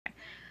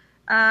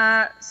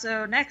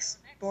So next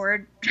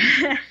board.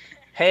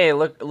 Hey,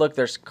 look,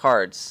 there's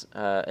cards.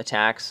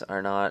 Attacks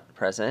are not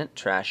present.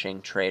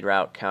 Trashing, trade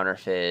route,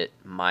 counterfeit,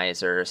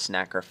 miser,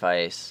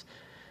 snackrifice.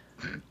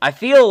 I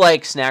feel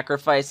like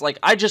snackrifice, like,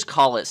 I just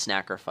call it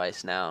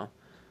snackrifice now.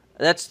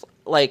 That's,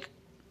 like,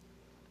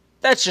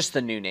 that's just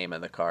the new name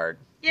of the card.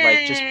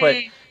 Like,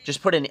 Yay!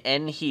 just put an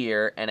N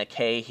here and a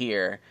K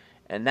here,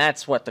 and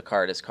that's what the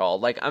card is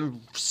called. Like,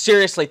 I'm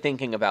seriously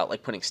thinking about,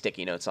 like, putting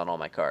sticky notes on all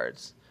my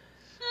cards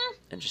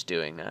and just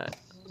doing that.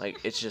 Like,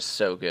 it's just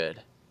so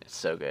good. It's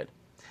so good.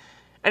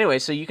 Anyway,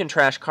 so you can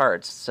trash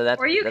cards, so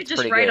Or you could that's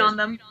just pretty write good. on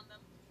them.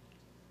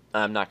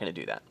 I'm not going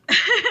to do that.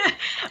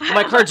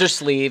 My I, cards are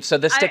sleeved, so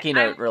the I, sticky I,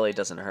 note really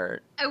doesn't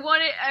hurt. I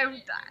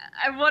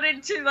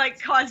wanted to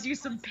like cause you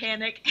some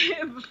panic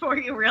before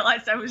you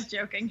realized I was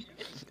joking.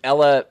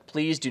 Ella,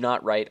 please do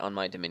not write on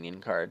my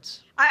Dominion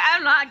cards.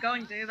 I'm not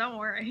going to. Don't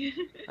worry.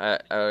 I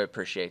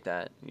appreciate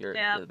that. Yeah.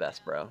 You're the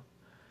best, bro.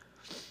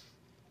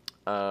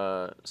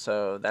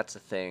 So that's the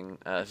thing.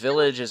 I feel like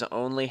Village is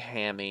only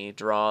hammy.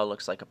 Draw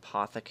looks like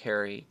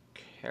apothecary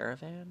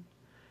caravan,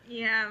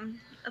 yeah, a and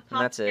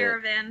pop that's it.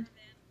 caravan.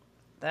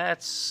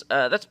 That's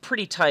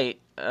pretty tight.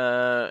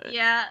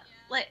 Yeah,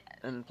 like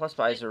And plus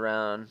buys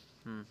around.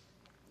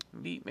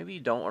 Maybe you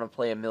don't want to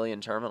play a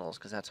million terminals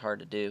because that's hard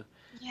to do.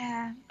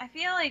 yeah. I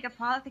feel like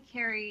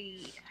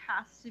apothecary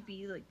has to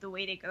be like the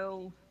way to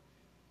go,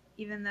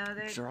 even though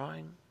they're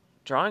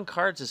Drawing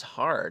cards is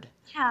hard.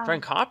 yeah,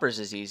 Drawing coppers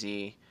is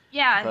easy,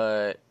 yeah.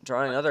 but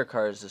drawing other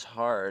cards is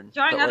hard.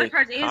 Drawing But other like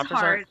cards is coppers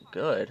hard, aren't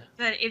good.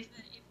 but if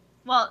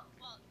well,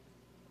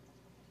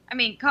 I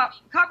mean,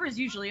 coppers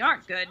usually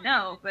aren't good,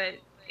 no. But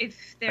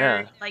if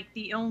they're Yeah. like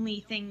the only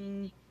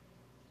thing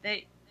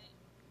that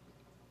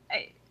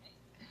I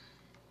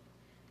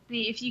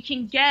mean, if you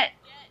can get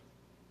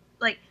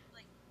like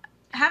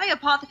having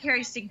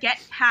apothecaries to get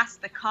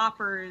past the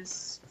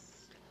coppers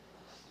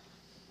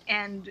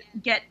and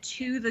get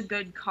to the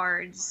good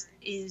cards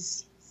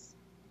is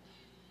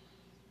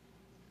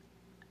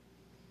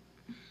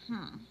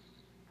hmm.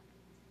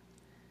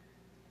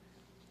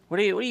 What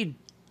do you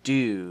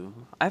do?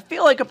 I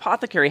feel like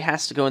apothecary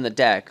has to go in the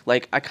deck.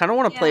 Like I kind of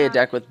want to play a Yeah.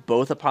 deck with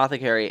both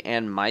apothecary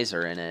and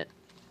miser in it.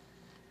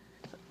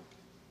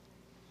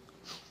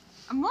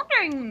 I'm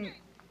wondering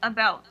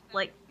about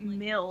like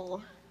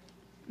mill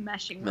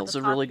meshing with Mill's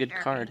a really good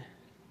apothecary. card.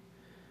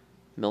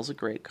 Mill's a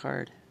great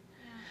card.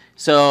 Yeah.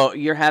 So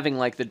you're having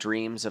like the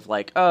dreams of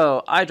like,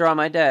 oh, I draw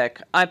my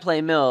deck, I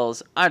play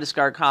mills, I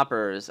discard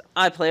coppers,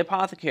 I play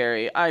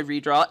apothecary, I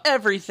redraw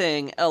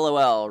everything,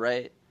 LOL,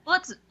 right? Well,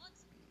 it's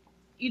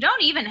you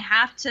don't even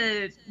have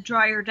to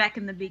draw your deck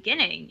in the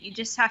beginning. You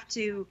just have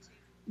to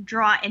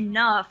draw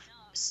enough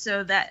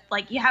so that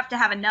like you have to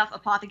have enough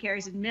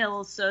apothecaries and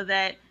mills so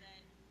that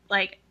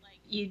like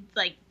you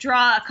like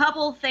draw a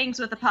couple things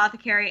with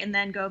apothecary and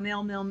then go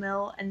mill mill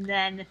mill and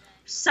then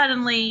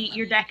suddenly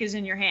your deck is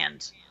in your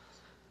hand.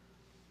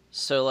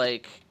 So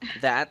like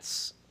that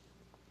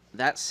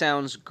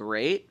sounds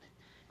great,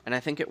 and I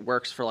think it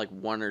works for like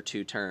one or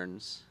two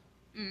turns.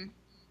 Mm.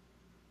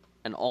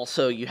 And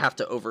also you have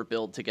to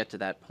overbuild to get to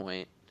that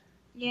point.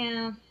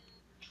 Yeah,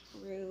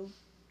 true.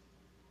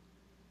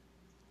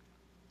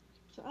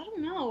 So I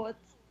don't know.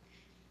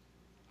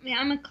 I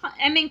mean,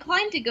 I'm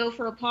inclined to go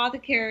for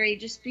apothecary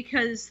just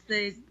because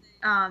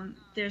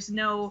there's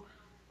no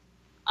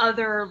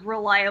other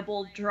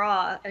reliable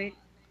draw.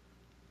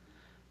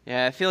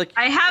 Yeah, I feel like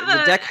I have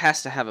the a deck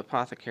has to have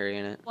apothecary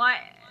in it. why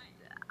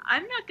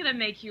I'm not gonna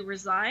make you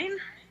resign.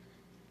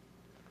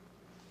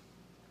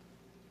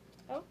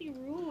 That would be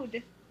rude.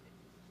 There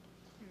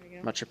we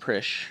go. Much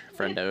appreciate,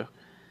 friendo.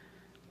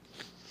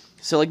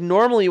 So like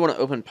normally you want to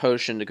open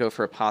potion to go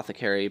for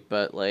apothecary,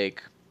 but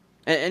like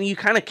and you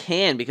kind of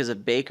can because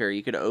of Baker.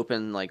 You could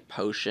open like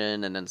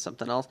potion and then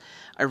something else.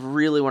 I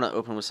really want to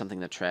open with something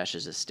that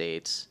trashes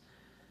estates.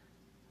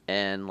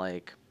 And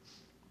like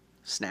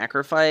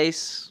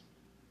Snackrifice,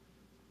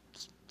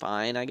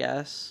 fine, I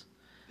guess.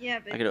 Yeah, I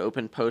but could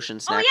open potion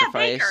oh yeah,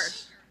 Baker.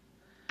 Snackrifice.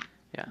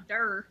 Yeah.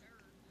 Durr.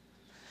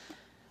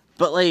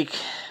 But like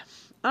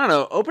I don't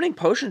know, opening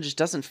potion just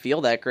doesn't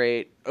feel that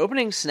great.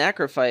 Opening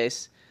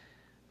Snackrifice,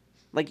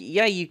 like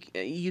yeah,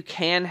 you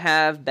can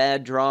have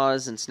bad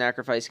draws and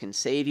Snackrifice can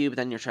save you, but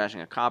then you're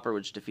trashing a copper,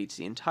 which defeats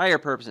the entire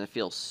purpose and it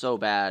feels so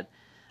bad.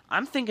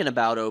 I'm thinking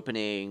about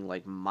opening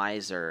like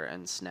Miser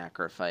and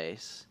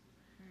Snackrifice.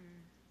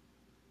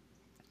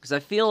 Because I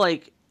feel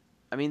like,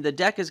 I mean, the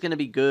deck is going to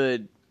be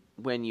good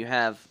when you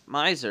have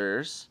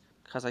Misers,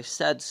 because I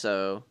said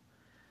so.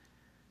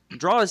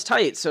 Draw is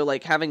tight, so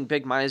like having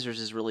big Misers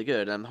is really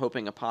good. I'm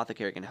hoping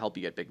Apothecary can help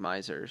you get big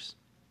Misers.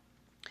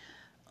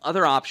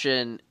 Other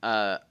option,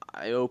 I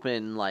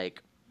open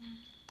like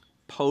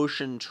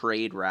Potion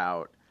Trade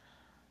Route.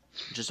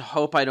 Just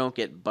hope I don't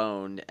get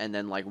boned, and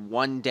then like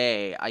one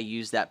day I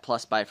use that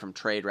plus buy from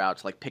Trade Route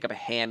to like pick up a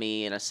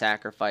hammy and a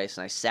sacrifice,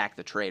 and I sack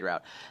the Trade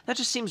Route. That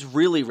just seems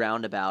really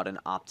roundabout and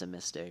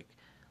optimistic.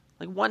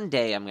 Like one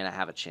day I'm gonna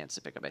have a chance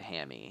to pick up a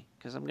hammy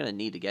because I'm gonna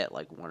need to get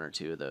like one or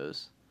two of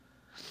those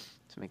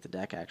to make the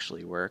deck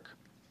actually work.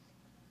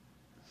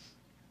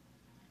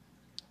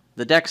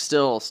 The deck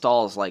still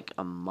stalls like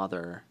a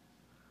mother.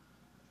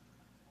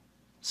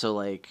 So,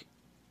 like,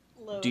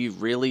 Load. do you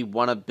really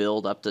want to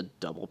build up to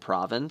double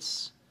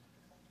province?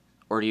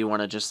 Or do you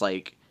want to just,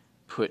 like,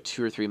 put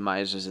 2 or 3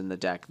 misers in the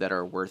deck that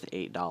are worth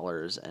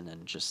 $8 and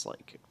then just,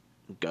 like,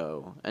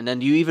 go? And then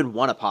do you even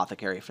want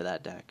apothecary for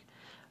that deck?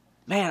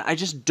 Man, I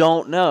just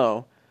don't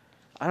know.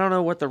 I don't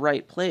know what the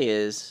right play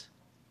is.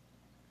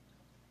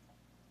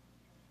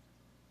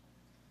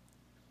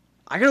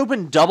 I could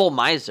open double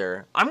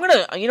miser.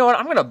 You know what?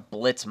 I'm gonna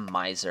blitz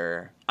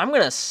miser. I'm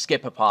gonna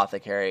skip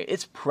apothecary.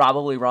 It's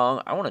probably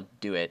wrong. I want to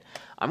do it.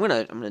 I'm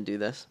gonna do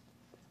this.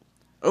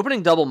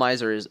 Opening double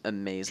miser is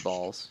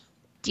amazeballs.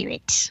 Do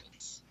it.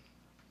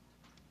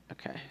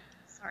 Okay.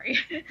 Sorry.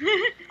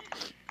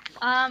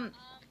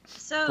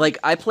 So Like,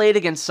 I played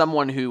against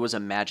someone who was a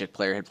Magic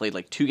player, had played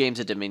like 2 games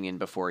of Dominion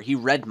before. He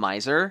read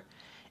miser,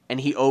 and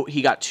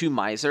he got 2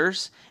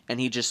 misers, and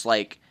he just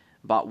like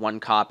bought 1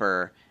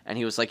 copper, and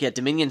he was like, yeah,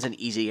 Dominion's an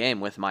easy game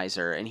with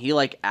miser, and he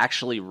like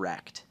actually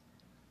wrecked.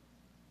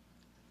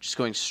 Just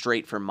going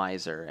straight for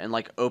miser, and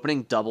like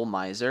opening double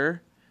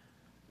miser.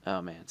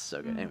 Oh man, it's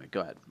so good. Anyway,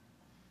 go ahead.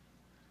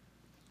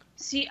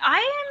 see, I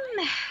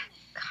am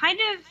kind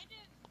of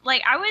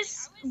like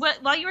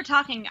while you were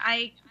talking,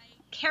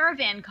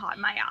 Caravan caught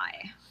my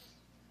eye.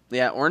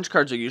 Yeah, orange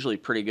cards are usually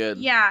pretty good.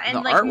 Yeah, and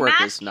the like artwork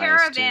Mass is nice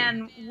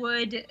Caravan too.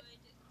 would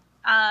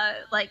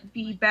like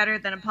be better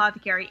than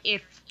Apothecary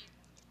if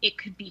it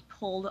could be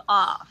pulled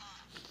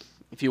off.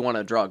 If you want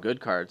to draw good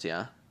cards,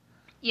 yeah.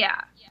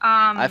 Yeah.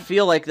 I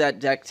feel like that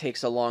deck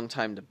takes a long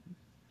time to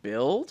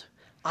build.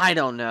 I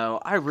don't know.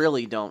 I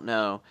really don't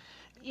know.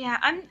 Yeah,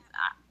 I'm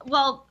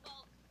well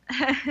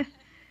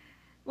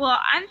well,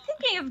 I'm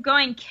thinking of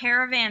going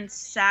Caravan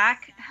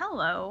Sack.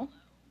 Hello.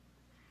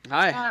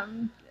 Hi.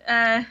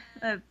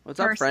 What's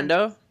up, person.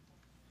 friendo?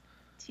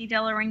 T.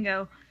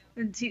 Delaringo.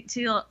 T.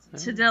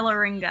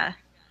 Delaringa.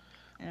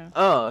 Yeah.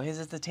 Oh, he's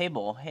at the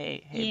table.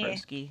 Hey, Yeah.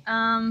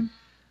 broski.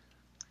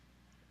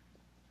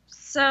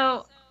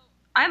 So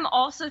I'm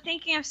also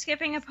thinking of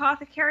skipping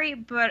Apothecary,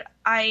 but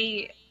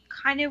I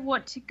kind of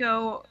want to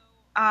go,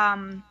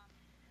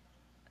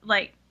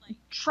 like,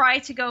 try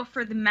to go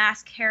for the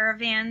Mass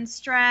Caravan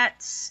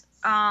strats.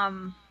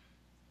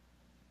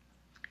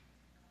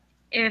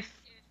 If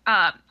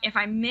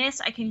I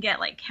miss, I can get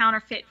like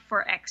counterfeit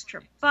for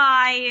extra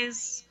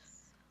buys.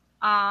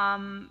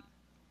 And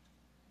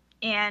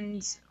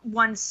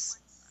once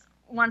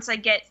I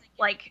get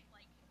like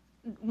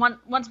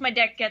once my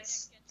deck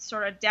gets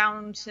sort of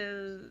down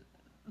to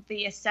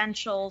the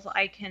essentials,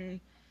 I can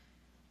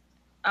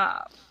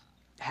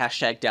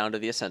Hashtag down to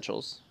the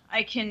essentials.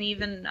 I can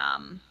even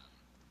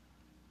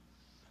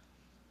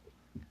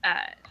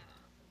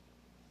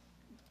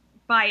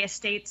buy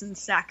estates and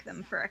sack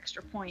them for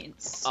extra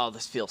points. Oh,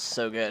 this feels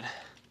so good.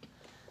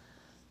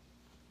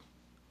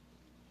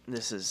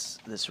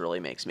 This really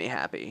makes me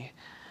happy.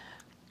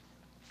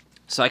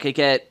 So I could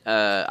get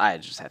I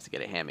just have to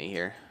get a hammy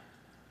here.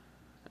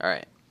 All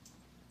right.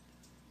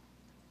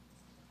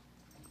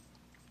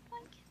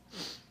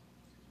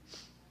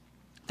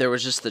 There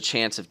was just the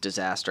chance of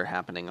disaster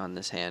happening on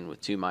this hand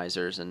with 2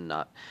 misers and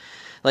not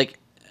like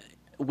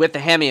with the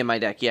hammy in my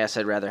deck. Yes,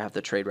 I'd rather have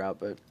the trade route,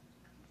 but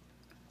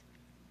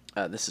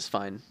this is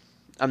fine.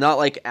 I'm not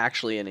like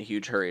actually in a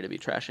huge hurry to be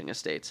trashing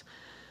estates.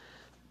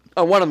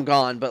 I want them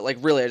gone, but like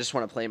really, I just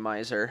want to play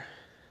miser.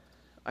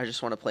 I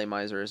just want to play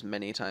miser as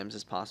many times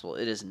as possible.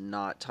 It is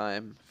not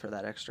time for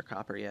that extra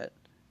copper yet.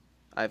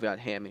 I've got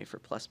hammy for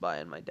plus buy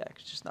in my deck.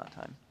 It's just not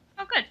time.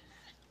 Oh, good.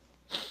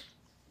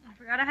 I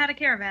forgot I had a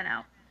caravan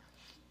out.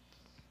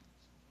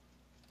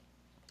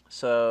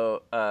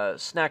 So,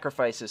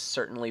 Snackrifice is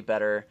certainly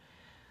better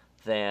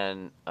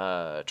than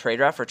Trade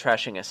Draft for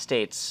trashing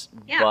estates,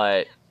 Yeah.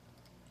 but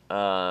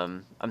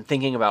I'm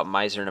thinking about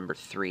Miser number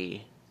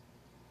 3.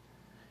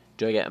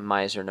 Do I get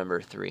Miser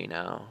number 3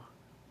 now?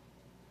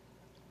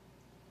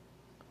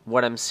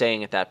 What I'm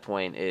saying at that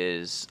point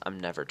is I'm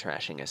never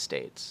trashing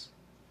estates.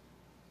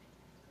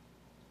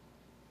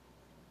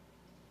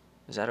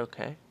 Is that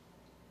okay?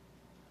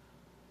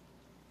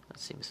 That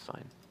seems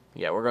fine.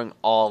 Yeah, we're going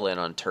all in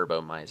on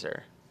Turbo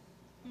Miser.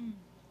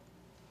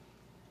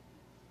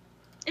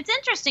 It's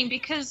interesting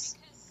because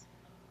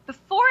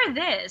before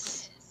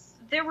this,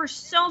 there were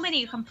so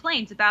many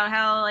complaints about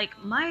how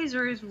like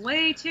Miser is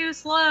way too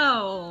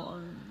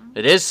slow.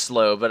 It is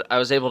slow, but I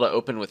was able to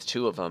open with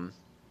 2 of them.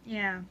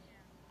 Yeah.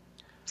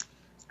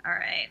 All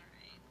right.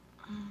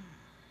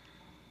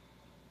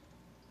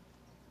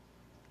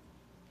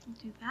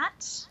 Do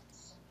that.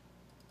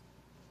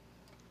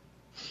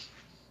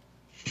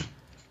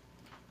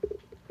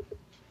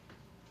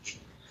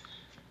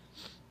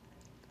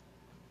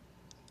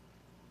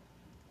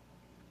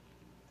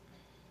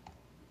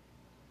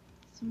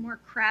 Some more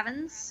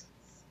Cravens.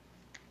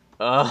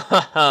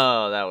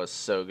 Oh, that was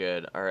so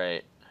good. All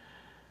right.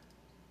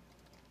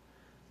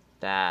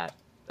 That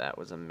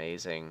was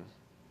amazing.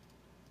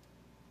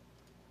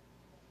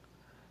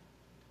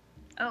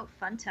 Oh,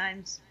 fun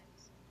times.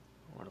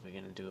 What are we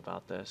going to do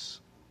about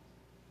this?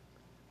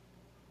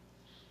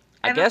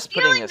 I have a guess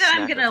putting feeling a that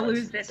I'm gonna Snackrifice lose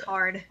in the this deck.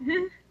 hard.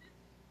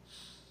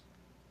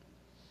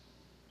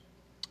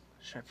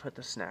 Should I put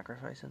the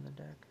Snackrifice in the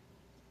deck?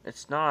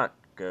 It's not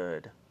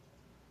good.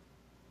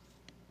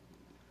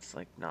 It's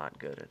like not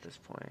good at this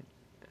point.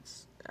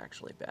 It's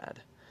actually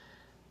bad.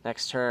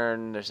 Next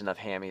turn, there's enough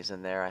hammies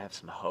in there. I have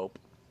some hope.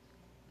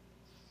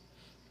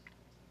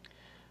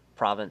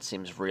 Province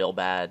seems real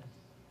bad.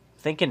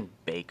 Thinking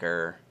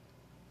Baker,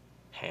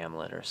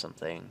 Hamlet or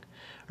something.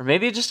 Or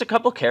maybe just a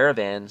couple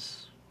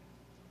caravans.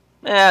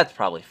 That's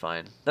probably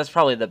fine. That's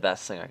probably the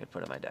best thing I could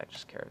put in my deck,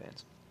 just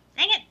caravans.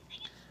 Dang it.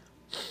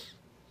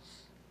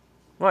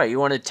 What, you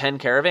wanted 10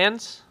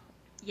 caravans?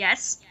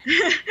 Yes.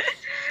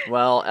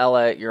 Well,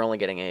 Ella, you're only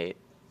getting 8.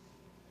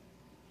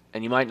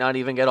 And you might not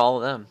even get all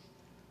of them.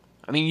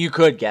 I mean, you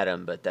could get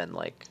them, but then,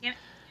 like, Yep.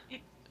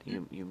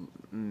 you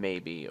may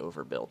be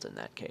overbuilt in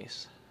that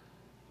case.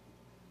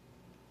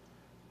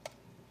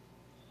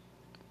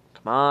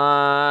 Come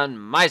on,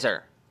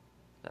 Miser!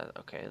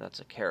 Okay, that's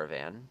a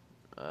caravan.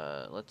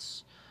 I'm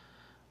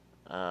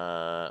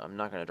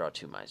not going to draw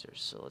 2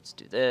 Misers, so let's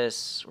do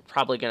this. We're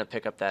probably going to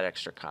pick up that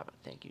extra copper.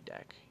 Thank you,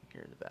 deck.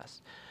 You're the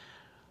best.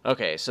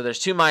 Okay, so there's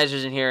 2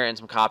 Misers in here and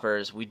some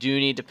coppers. We do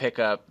need to pick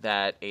up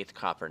that 8th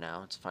copper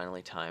now. It's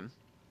finally time.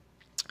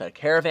 Got a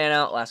caravan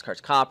out. Last card's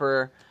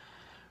copper.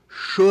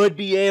 Should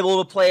be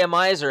able to play a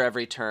Miser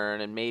every turn,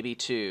 and maybe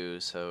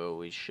 2, so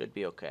we should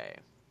be okay.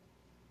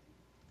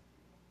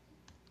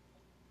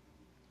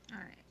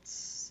 Alright,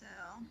 so...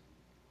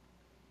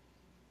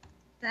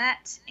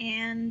 that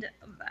and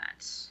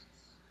that.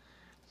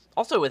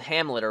 Also, with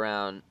Hamlet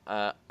around,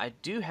 I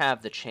do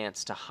have the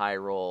chance to high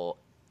roll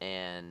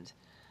and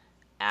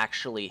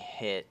actually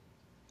hit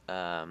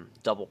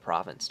double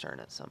province turn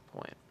at some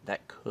point.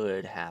 That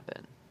could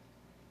happen.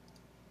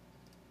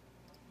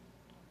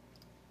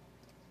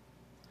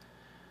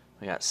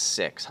 We got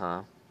 6,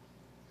 huh?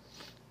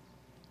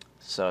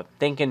 So I'm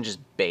thinking just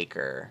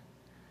Baker.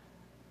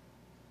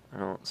 I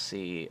don't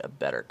see a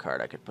better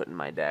card I could put in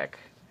my deck.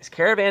 Is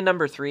Caravan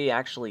number 3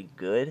 actually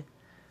good?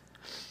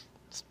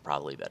 It's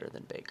probably better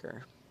than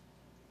Baker.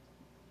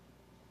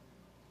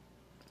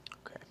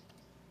 Okay.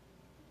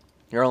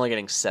 You're only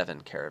getting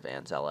 7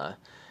 caravans, Ella.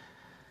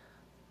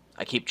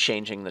 I keep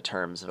changing the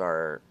terms of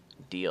our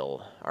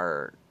deal,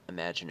 our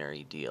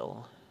imaginary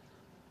deal.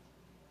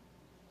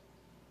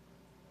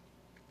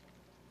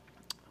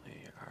 We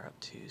are up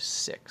to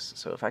 6.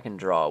 So if I can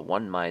draw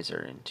 1 Miser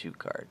and 2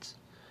 cards,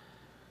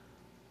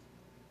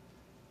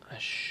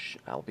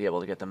 I'll be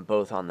able to get them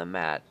both on the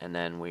mat, and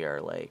then we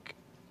are like,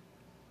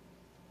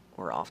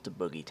 we're off to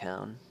Boogie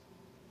Town.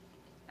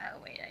 Oh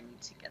wait, I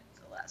need to get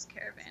the last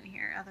caravan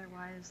here,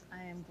 otherwise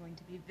I am going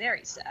to be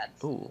very sad.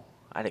 Ooh,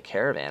 I had a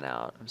caravan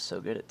out. I'm so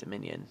good at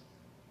Dominion.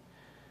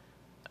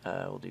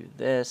 We'll do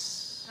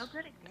this. So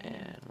good at game.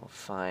 And we'll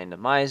find a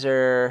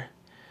Miser.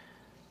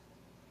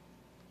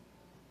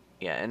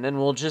 Yeah, and then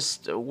we'll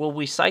just, will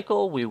we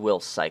cycle? We will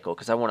cycle,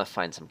 because I want to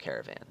find some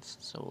caravans.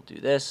 So we'll do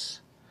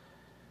this.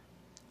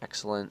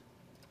 Excellent.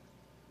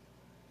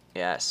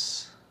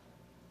 Yes.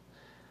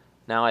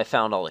 Now I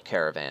found all the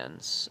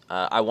caravans.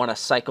 I want to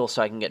cycle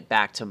so I can get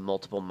back to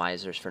multiple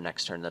Misers for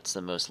next turn. That's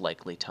the most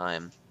likely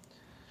time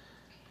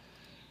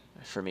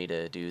for me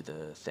to do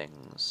the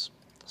things.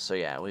 So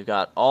yeah, we've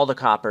got all the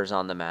coppers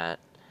on the mat,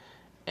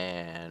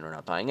 and we're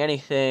not buying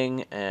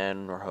anything,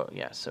 and we're,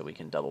 yeah, so we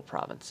can double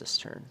province this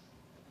turn.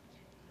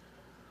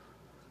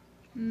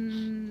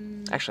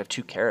 Actually, I have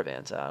 2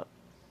 caravans out.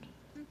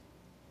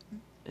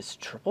 Is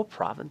triple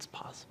province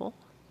possible?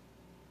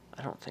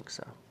 I don't think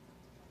so.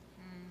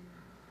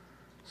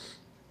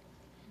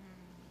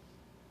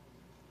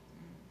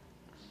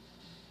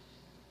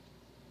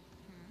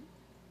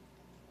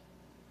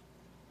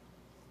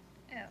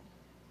 Oh.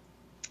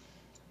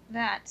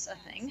 That's a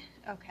thing.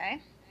 Okay.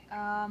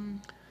 I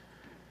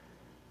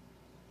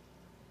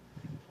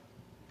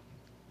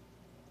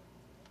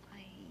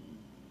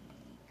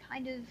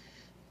kind of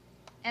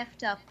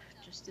effed up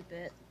just a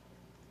bit.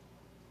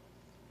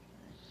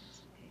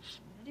 Okay, so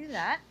I'm gonna do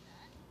that.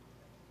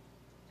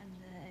 And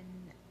then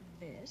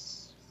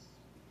this.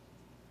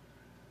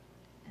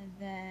 And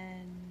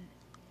then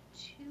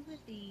 2 of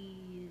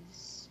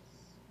these.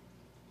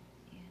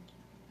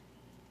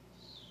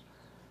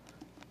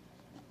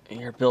 And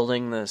You're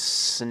building the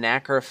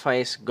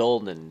Snackrifice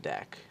Golden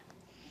deck.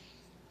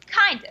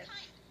 kind of.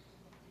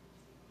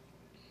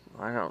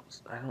 I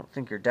don't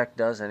think your deck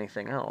does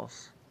anything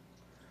else.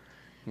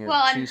 You have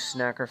Well, 2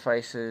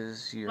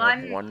 Snackrifices. You well, have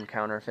I'm- 1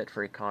 counterfeit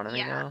for economy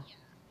Yeah. now.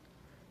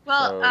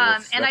 Well, So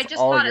and I that's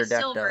just all bought your a deck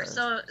silver,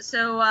 does.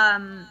 so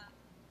I'm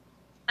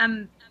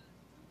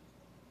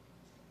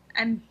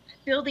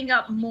building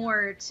up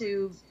more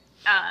to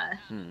at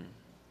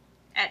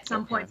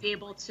some point be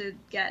able to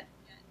get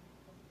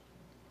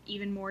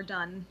even more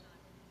done.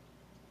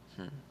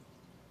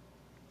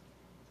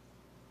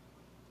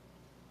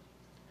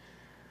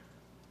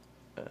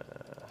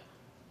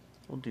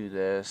 We'll do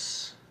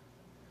this.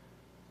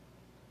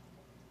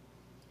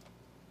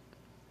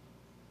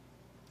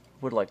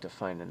 Would like to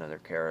find another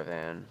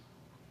caravan.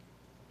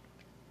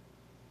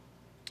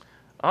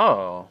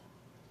 Oh.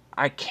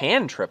 I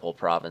can triple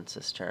province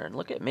this turn.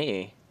 Look at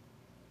me.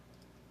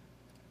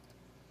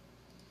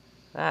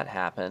 That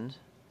happened.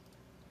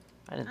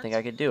 I didn't think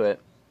I could do it.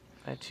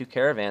 I had 2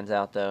 caravans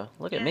out, though.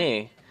 Look at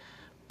me.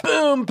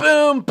 Boom,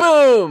 boom,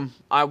 boom!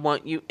 I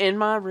want you in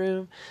my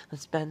room.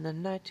 Let's spend the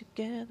night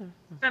together.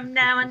 From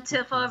now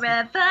until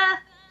forever.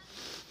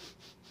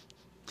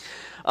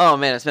 Oh,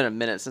 man, it's been a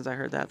minute since I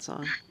heard that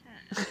song.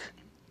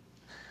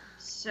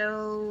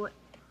 So,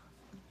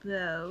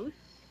 both.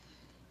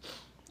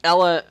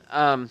 Ella,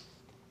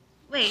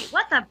 Wait,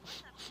 what the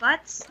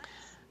butts?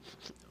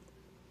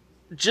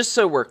 just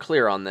so we're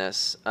clear on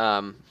this,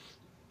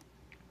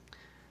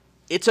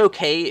 it's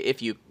okay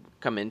if you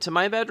come into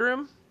my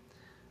bedroom.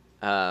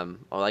 Or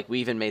like we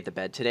even made the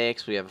bed today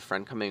because we have a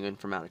friend coming in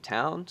from out of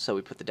town, so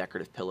we put the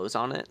decorative pillows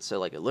on it, so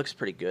like it looks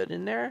pretty good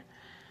in there.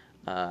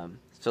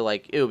 So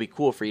like it would be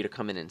cool for you to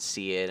come in and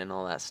see it and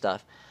all that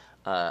stuff.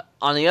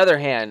 On the other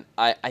hand,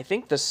 I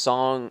think the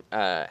song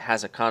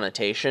has a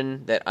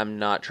connotation that I'm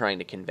not trying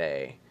to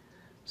convey,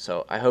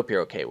 so I hope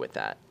you're okay with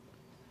that.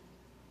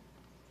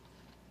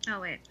 Oh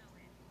wait.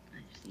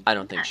 I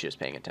don't think she was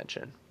paying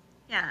attention.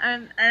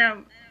 Yeah, I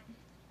don't.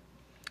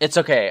 It's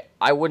okay.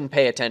 I wouldn't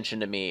pay attention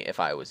to me if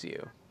I was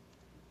you.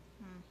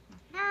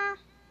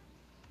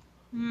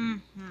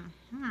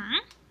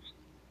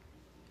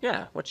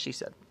 Yeah, what she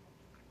said.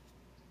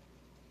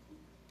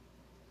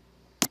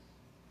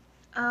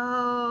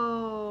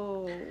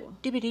 Oh.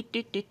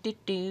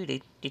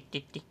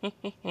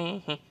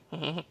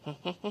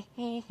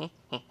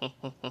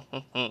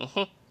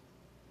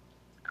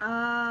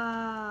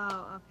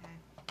 Oh, okay.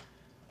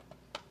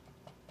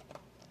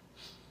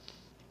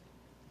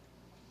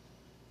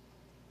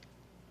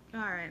 All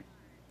right.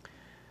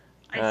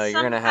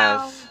 You're gonna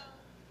have.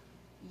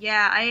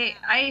 Yeah,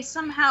 I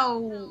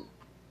somehow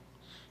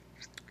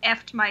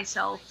effed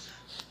myself.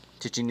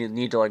 Did you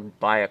need to like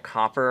buy a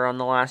copper on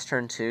the last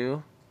turn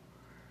too?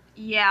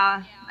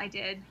 Yeah, I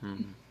did.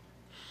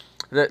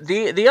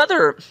 The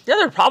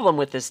other problem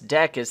with this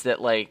deck is that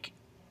like,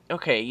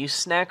 okay, you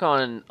snack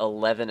on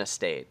 11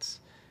 estates,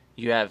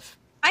 you have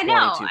 22 I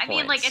know. points. I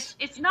mean, like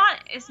it's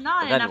not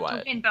enough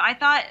to win, but I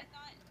thought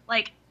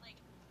like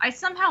I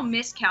somehow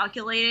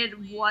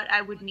miscalculated what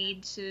I would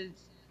need to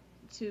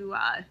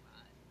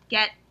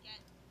get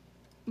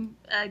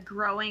a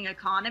growing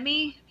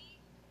economy.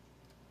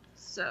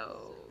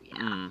 So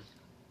yeah.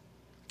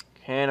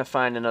 Can I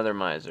find another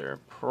miser?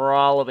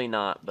 Probably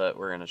not, but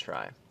we're gonna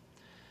try.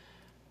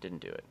 Didn't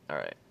do it. All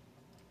right.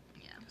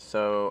 Yeah.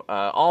 So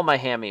all my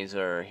hammies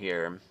are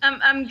here.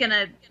 I'm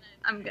gonna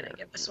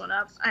give this one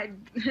up.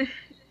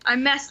 I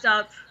messed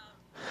up.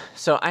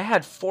 So I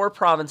had 4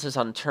 provinces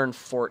on turn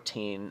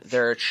 14.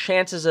 There are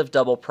chances of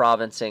double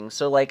provincing.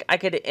 So like I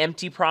could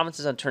empty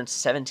provinces on turn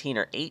 17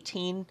 or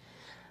 18.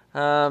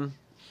 My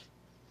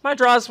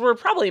draws were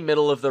probably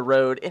middle of the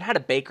road. It had a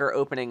Baker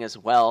opening as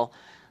well.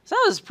 So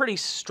that was pretty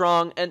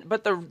strong.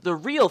 But the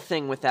real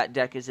thing with that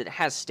deck is it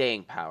has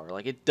staying power.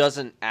 Like it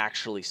doesn't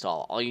actually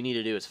stall. All you need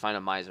to do is find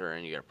a miser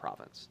and you get a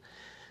province.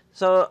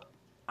 So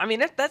I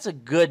mean that's a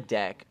good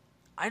deck.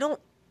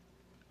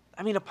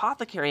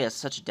 Apothecary has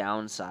such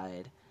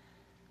downside.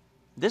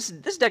 This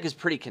deck is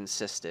pretty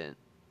consistent.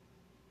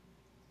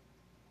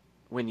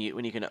 When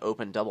you can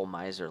open double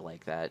miser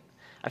like that,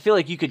 I feel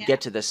like you could get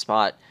to this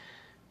spot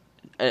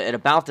at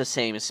about the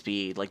same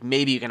speed. Like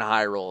maybe you can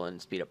high roll and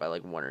speed up by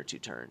like 1 or 2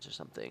 turns or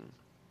something.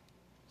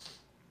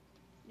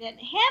 And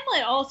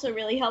Hamlet also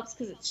really helps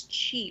because it's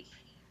cheap.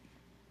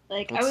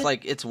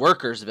 It's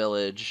Workers'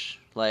 Village.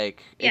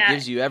 Like it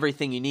gives you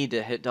everything you need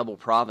to hit double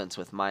province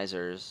with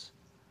misers.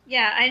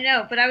 Yeah, I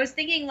know, but I was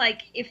thinking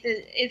like if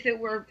it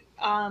were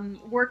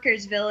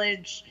Workers'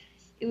 Village,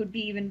 it would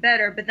be even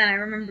better. But then I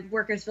remembered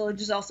Workers' Village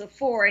is also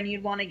 4, and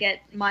you'd want to get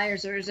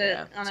misers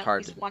on at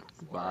least 1 to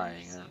 4. Buy.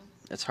 Yeah.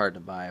 It's hard to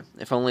buy.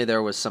 If only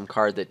there was some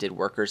card that did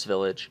Workers'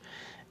 Village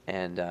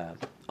and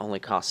only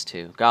cost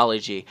 2. Golly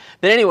gee.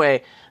 But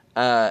anyway,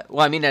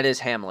 that is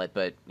Hamlet,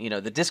 but,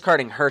 the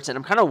discarding hurts, and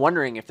I'm kind of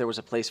wondering if there was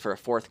a place for a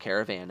 4th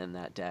caravan in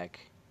that deck.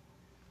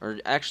 Or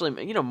actually,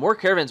 more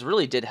caravans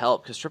really did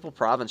help, because Triple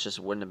Province just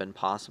wouldn't have been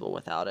possible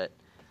without it.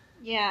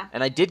 Yeah.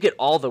 And I did get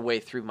all the way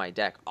through my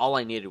deck. All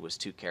I needed was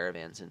 2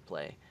 caravans in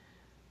play.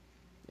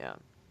 Yeah.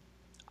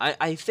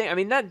 I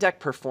think that deck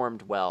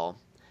performed well.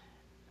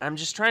 I'm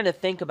just trying to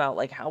think about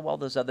like how well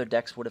those other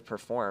decks would have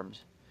performed.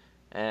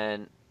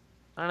 And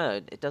I don't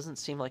know, it doesn't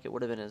seem like it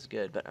would have been as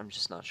good, but I'm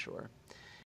just not sure.